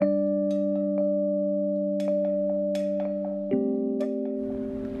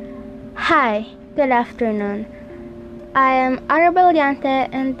Hi, good afternoon. I am Arabel Llante,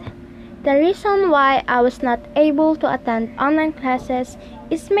 and the reason why I was not able to attend online classes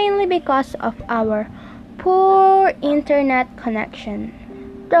is mainly because of our poor internet connection.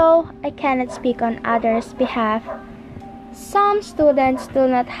 Though I cannot speak on others' behalf, some students do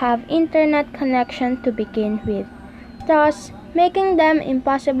not have internet connection to begin with, thus making them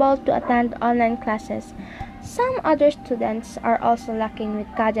impossible to attend online classes. Some other students are also lacking with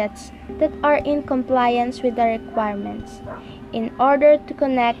gadgets that are in compliance with the requirements in order to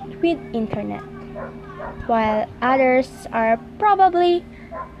connect with internet, while others are probably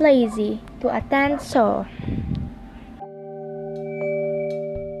lazy to attend so.